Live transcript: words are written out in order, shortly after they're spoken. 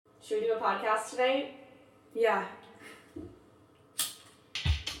Should we do a podcast tonight? Yeah.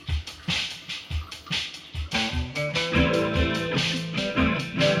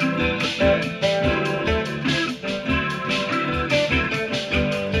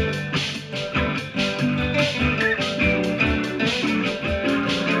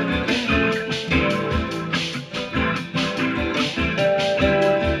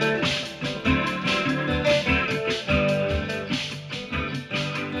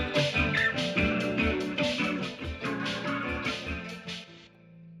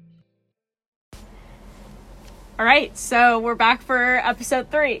 All right, so we're back for episode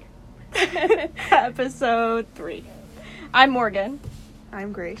 3. Episode 3. I'm Morgan.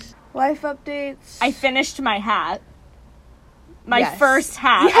 I'm Grace. Life updates. I finished my hat. My Yes. first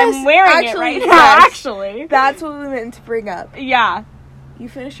hat. Yes, I'm wearing it actually, right now, yes. actually. That's what we meant to bring up. Yeah, You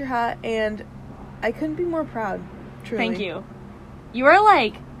finished your hat, and I couldn't be more proud. Truly. thank you. You are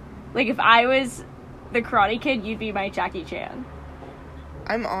like if I was the Karate Kid, you'd be my Jackie Chan.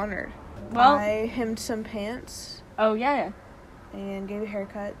 I'm honored. Well, I hemmed some pants oh yeah. and gave a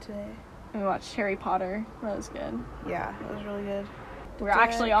haircut today. We watched Harry Potter. That was good. Yeah, it was really good. We're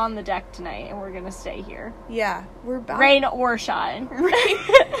actually on the deck tonight, and we're gonna stay here. Yeah, we're back. Rain or shine.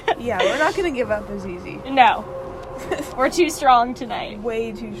 Yeah, we're not gonna give up as easy. No. We're too strong tonight.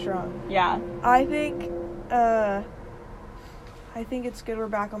 Way too strong. Yeah. I think it's good we're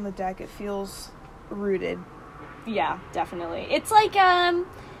back on the deck. It feels rooted. Yeah, definitely. It's like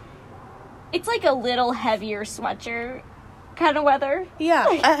a little heavier sweatshirt kind of weather. Yeah,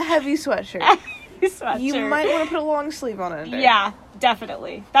 a heavy sweatshirt. Sweatshirt. You might want to put a long sleeve on it. Yeah,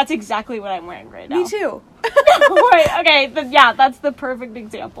 definitely. That's exactly what I'm wearing right now. Me too. Right, okay, that's the perfect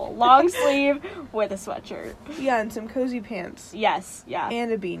example. Long sleeve with a sweatshirt. Yeah, and some cozy pants. Yes, yeah.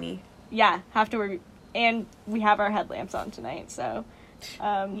 And a beanie. Yeah, have to wear, and we have our headlamps on tonight, so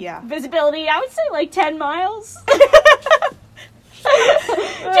Yeah. visibility, I would say like 10 miles.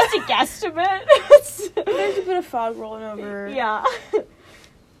 Just a guesstimate. There's a bit of fog rolling over. Yeah.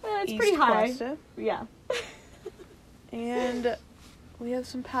 It's East pretty high. Cuesta. Yeah. And we have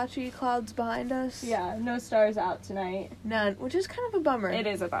some patchy clouds behind us. Yeah, no stars out tonight. None, which is kind of a bummer. It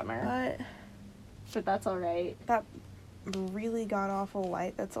is a bummer, but that's all right. That really god-awful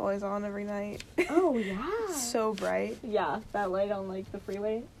light that's always on every night. Oh, yeah. So bright. Yeah, that light on, like, the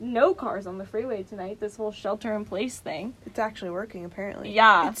freeway. No cars on the freeway tonight, this whole shelter-in-place thing. It's actually working, apparently.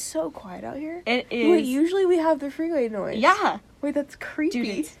 Yeah. It's so quiet out here. It is. Wait, usually we have the freeway noise. Yeah. Wait, that's creepy. Dude,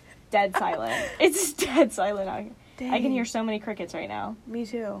 it's dead silent. It's dead silent out here. Dang. I can hear so many crickets right now. Me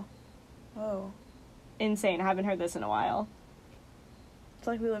too. Whoa. Insane. I haven't heard this in a while. It's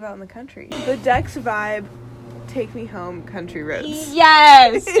like we live out in the country. The Dex vibe, Take Me Home, Country Roads.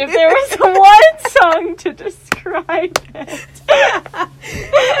 Yes! If there was one song to describe it,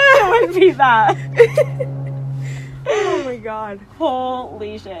 it would be that. Oh my god.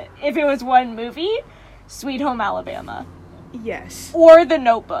 Holy shit. If it was one movie, Sweet Home Alabama. Yes. Or The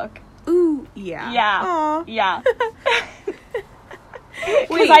Notebook. Ooh, yeah. Yeah. Aw. Yeah. Because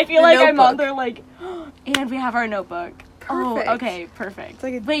Wait, I feel The like I'm on Notebook. there like, and we have our notebook. Perfect. Oh, okay, perfect. It's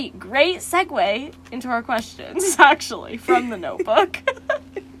like a- Wait, great segue into our questions, actually, from The Notebook.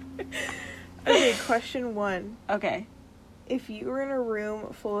 Okay, question 1. Okay. If you were in a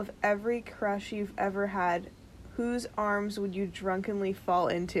room full of every crush you've ever had, whose arms would you drunkenly fall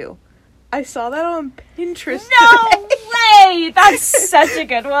into? I saw that on Pinterest No today. way! That's such a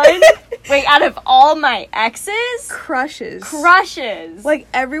good one. Wait, out of all my exes? Crushes. Crushes. Like,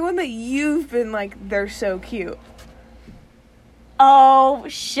 everyone that you've been like, they're so cute. Oh,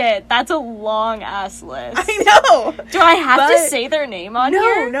 shit. That's a long-ass list. I know! Do I have to But- say their name on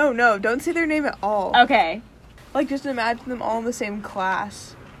here? No. Don't say their name at all. Okay. Like, just imagine them all in the same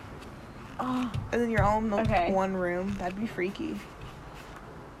class. Oh, And then you're all in the Okay. one room. That'd be freaky.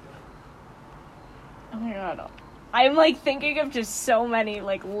 oh my god. I'm, like, thinking of just so many,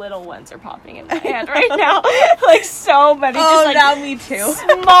 like, little ones are popping in my head right now. Like, so many. Oh, just, like, now me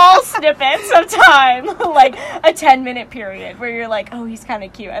too. small snippets of time. Like, a 10-minute period where you're like, oh, he's kind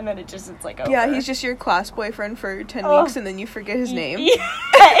of cute. And then it's like, over. Yeah, he's just your class boyfriend for 10 Oh. weeks and then you forget his name.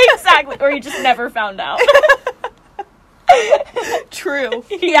 Yeah, exactly. Or you just never found out. True.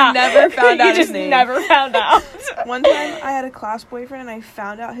 Yeah. Never found out You his just name. never found out. One time I had a class boyfriend and I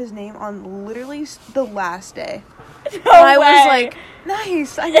found out his name on literally the last day. No And I way. was like,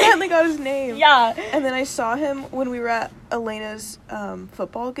 nice, I finally got his name. Yeah. And then I saw him when we were at Elena's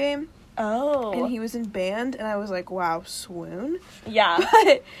football game Oh. and he was in band and I was like, wow, swoon. Yeah.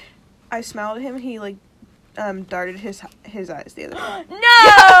 But I smiled at him and he like darted his eyes the other way.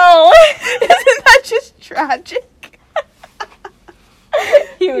 No! Isn't that just tragic?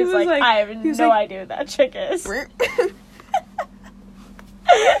 He was like, I have he was no like, idea what that chick is.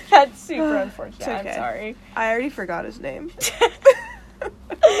 That's super unfortunate. okay. I'm sorry. I already forgot his name.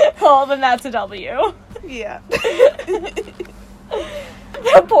 Well, then that's a W. Yeah.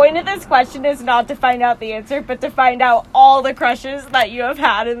 The point of this question is not to find out the answer, but to find out all the crushes that you have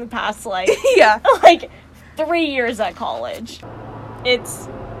had in the past, like, Yeah. like 3 years at college. It's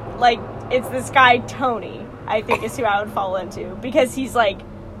this guy, Tony, I think is who I would fall into, because he's, like,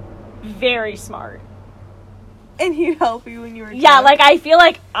 very smart. And he'd help you when you were Yeah, drunk. like, I feel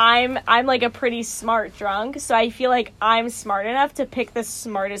like I'm like a pretty smart drunk, so I feel like I'm smart enough to pick the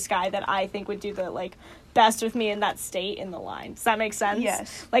smartest guy that I think would do the, like, best with me in that state in the line. Does that make sense?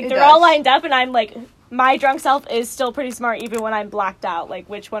 Yes, Like, it they're does. all lined up, and I'm, like, my drunk self is still pretty smart even when I'm blacked out. Like,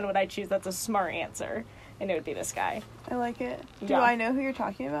 which one would I choose that's a smart answer? And it would be this guy. I like it. Do Yeah. I know who you're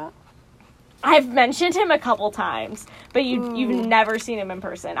talking about? I've mentioned him a couple times, but you've Ooh. never seen him in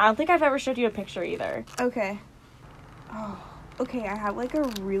person. I don't think I've ever showed you a picture either. Okay. Oh, okay, I have, like, a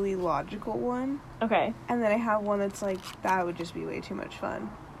really logical one. Okay. And then I have one that's, like, that would just be way too much fun.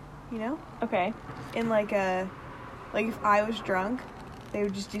 You know? Okay. In, like, if I was drunk, they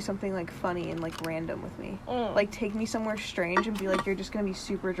would just do something, like, funny and, like, random with me. Mm. Like, take me somewhere strange and be like, you're just gonna be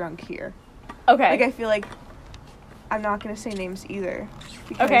super drunk here. Okay. Like, I feel like I'm not gonna say names either.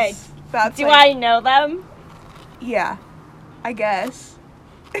 Because Okay. That's, Do like, I know them? Yeah. I guess.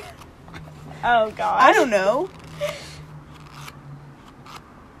 Oh, God. I don't know.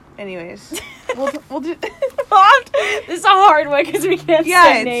 Anyways. we'll do... This is a hard one because we can't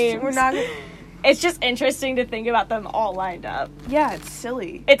say names. we're not... It's just interesting to think about them all lined up. Yeah, it's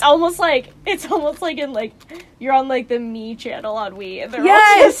silly. It's almost like in, like, you're on, like, the Me channel on Wii, and they're all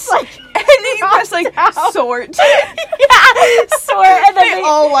Yes! just, like, And then you press, like, down. sort. Yeah, sort, and then They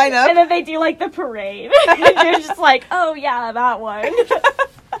all line up. and then they do, like, the parade. And you're just like, oh, yeah, that one.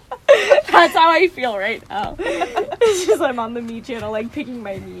 That's how I feel right now. It's just I'm on the Me channel, like, picking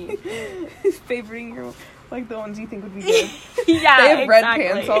my meat. Favoriting your, like, the ones you think would be good. Yeah, They have red exactly.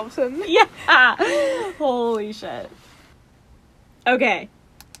 pants all of a sudden. Yeah. Holy shit. Okay,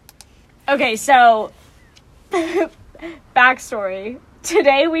 so backstory.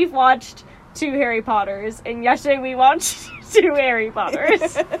 Today we've watched 2 Harry Potters, and yesterday we watched 2 Harry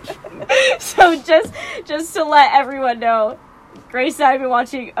Potters. So just to let everyone know, Grace and I have been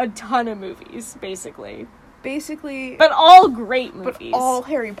watching a ton of movies, basically. Basically, But all great movies. but all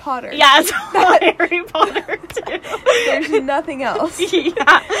Harry Potter. Yeah, it's all Harry Potter, too. There's nothing else.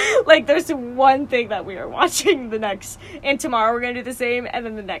 Yeah, like there's one thing that we are watching and tomorrow we're gonna do the same, and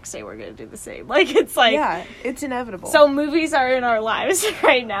then the next day we're gonna do the same. Like, it's like, Yeah, it's inevitable. so movies are in our lives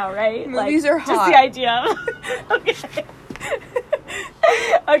right now, right? Movies like, are just hot. the idea of, okay.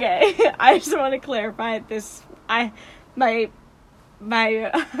 Okay, I just want to clarify this.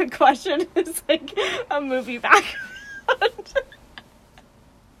 My question is like a movie background.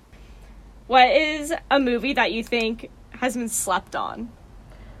 What is a movie that you think has been slept on?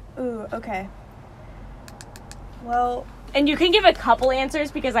 Ooh, okay. Well, And you can give a couple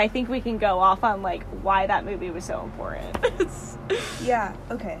answers because I think we can go off on like why that movie was so important. yeah,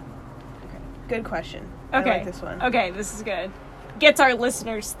 okay. Good question. Okay. I like this one. Okay, this is good. Gets our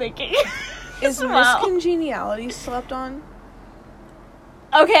listeners thinking. Is as well. Miss Congeniality slept on?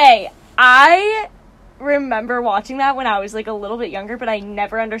 Okay, I remember watching that when I was like a little bit younger, but I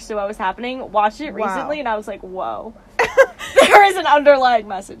never understood what was happening. Watched it Wow. recently and I was like, whoa. There is an underlying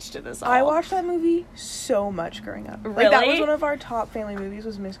message to this all. I watched that movie so much growing up. Really? Like, that was one of our top family movies,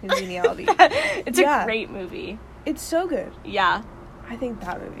 was Miss Congeniality. It's Yeah. a great movie. It's so good. Yeah. I think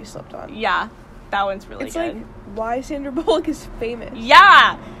that movie slept on. Yeah. That one's really It's good. like why Sandra Bullock is famous.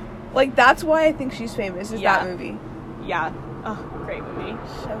 Yeah. Like, that's why I think she's famous, is Yeah. that movie. Yeah. Oh, great movie.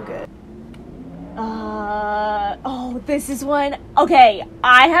 So good. This is one. Okay,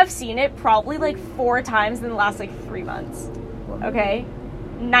 I have seen it probably like 4 times in the last like 3 months. Okay?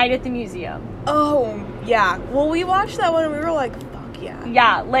 Night at the Museum. Oh, yeah. Well, we watched that one and we were like, fuck yeah.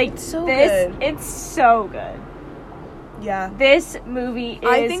 Yeah, like It's so this. good. It's so good. Yeah. This movie is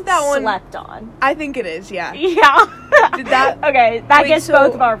I think that one- slept on. I think it is, yeah. Yeah. Did that- Okay, that Wait, gets so-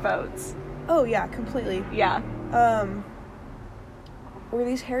 both of our votes. Oh, yeah, completely. Yeah. Were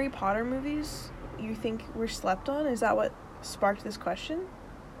these Harry Potter movies you think were slept on? Is that what sparked this question?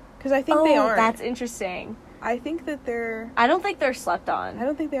 Because I think they aren't. That's interesting. I think that they're... I don't think they're slept on. I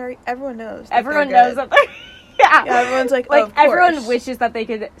don't think they are... Everyone knows. that Everyone they're knows good. that they're... Yeah. Yeah, everyone's like, Like, oh, of course. everyone wishes that they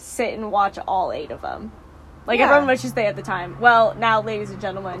could sit and watch all 8 of them. Like, Yeah. everyone wishes they had the time. Well, now, ladies and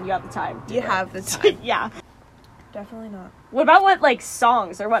gentlemen, you have the time. to You do have it. the time. Yeah. Definitely not. What about what, like,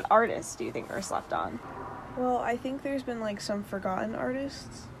 songs or what artists do you think are slept on? Well, I think there's been, like, some forgotten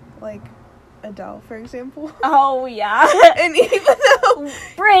artists, like Adele, for example. Oh, yeah. And even though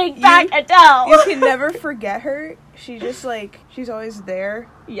Bring back Adele! you can never forget her, she just, like, she's always there,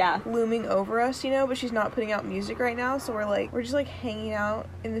 Yeah. looming over us, you know, but she's not putting out music right now, so we're just, like, hanging out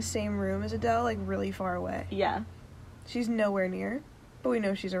in the same room as Adele, like, really far away. Yeah. She's nowhere near, but we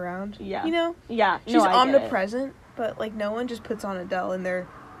know she's around. Yeah. You know? Yeah. She's no, I get it. omnipresent, but, like, no one just puts on Adele in their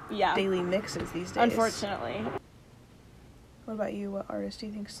Yeah. daily mixes these days. Unfortunately. What about you? What artist do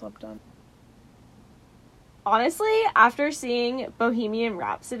you think slept on? Honestly, after seeing Bohemian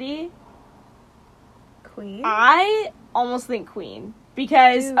Rhapsody, Queen? I almost think Queen.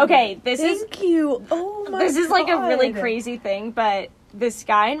 Because, Dude, okay, this Thank you. Oh my is like a really God. crazy thing, but this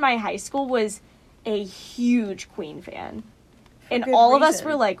guy in my high school was a huge Queen fan. And good all of us reason.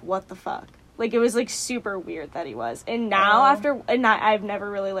 were like, what the fuck? Like, it was, like, super weird that he was. And now I've never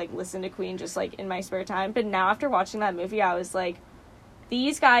really, like, listened to Queen just, like, in my spare time. But now after watching that movie, I was like,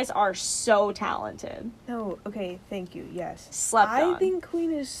 these guys are so talented. No, okay, thank you. Yes. Slept I on. think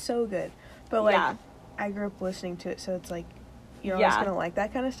Queen is so good. But like Yeah. I grew up listening to it, so it's like you're Yeah. always gonna like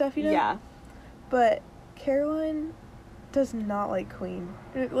that kind of stuff, you know? Yeah. But Caroline does not like Queen.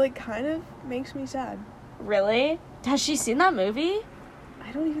 It like kind of makes me sad. Really? Has she seen that movie?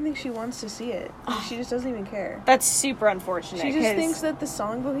 I don't even think she wants to see it. Like, she just doesn't even care. That's super unfortunate. She just 'cause thinks that the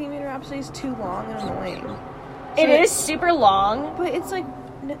song Bohemian Rhapsody is too long and annoying. it So is super long. But it's like,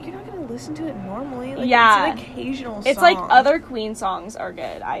 no, you're not going to listen to it normally. Like, Yeah. It's an occasional song. It's like other Queen songs are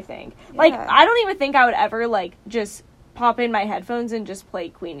good, I think. Like, Yeah. I don't even think I would ever, like, just pop in my headphones and just play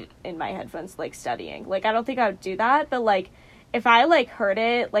Queen in my headphones, like, studying. Like, I don't think I would do that, but, like, if I, like, heard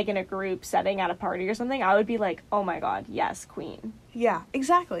it, like, in a group setting at a party or something, I would be like, oh my god, yes, Queen. Yeah,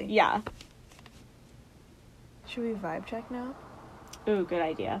 exactly. Yeah. Should we vibe check now? Ooh, good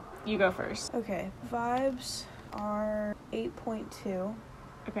idea. You go first. Okay, vibes are 8.2.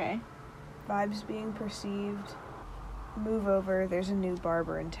 Okay. Vibes being perceived. Move over, there's a new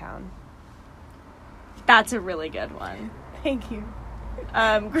barber in town. That's a really good one. Thank you.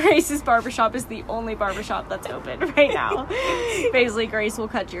 Grace's barbershop is the only barbershop that's open right now. Basically, Grace will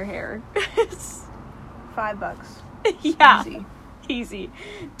cut your hair. $5. Yeah. Easy. Easy.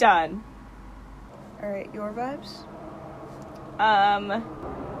 Done. Alright, your vibes?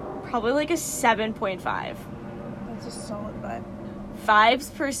 Probably like a 7.5. That's a solid vibe.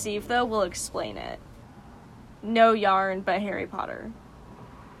 Vibes perceived, though, will explain it. No yarn, but Harry Potter.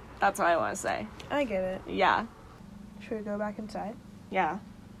 That's what I want to say. I get it. Yeah. Should we go back inside? Yeah.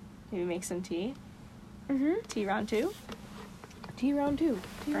 Maybe make some tea. Mm-hmm. Tea round 2. Tea round 2.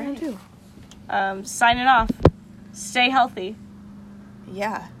 Tea round Great. 2. Signing off. Stay healthy.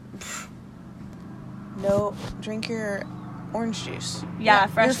 Yeah. No, drink your orange juice. Yeah, your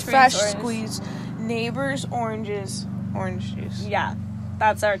fresh fresh squeezed orange. squeeze. Neighbors oranges, orange juice. Yeah.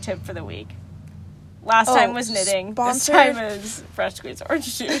 That's our tip for the week. Last Oh, time was knitting. sponsor- This time is fresh squeezed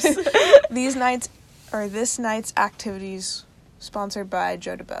orange juice. This night's activities sponsored by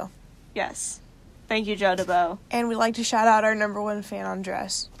Joe DeBow. Yes. Thank you, Joe DeBow. And we'd like to shout out our number one fan,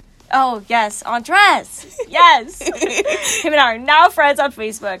 Andres. Oh, yes, Andres. Yes. Him and I are now friends on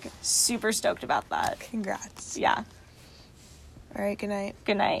Facebook. Super stoked about that. Congrats. Yeah. All right, good night.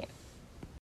 Good night.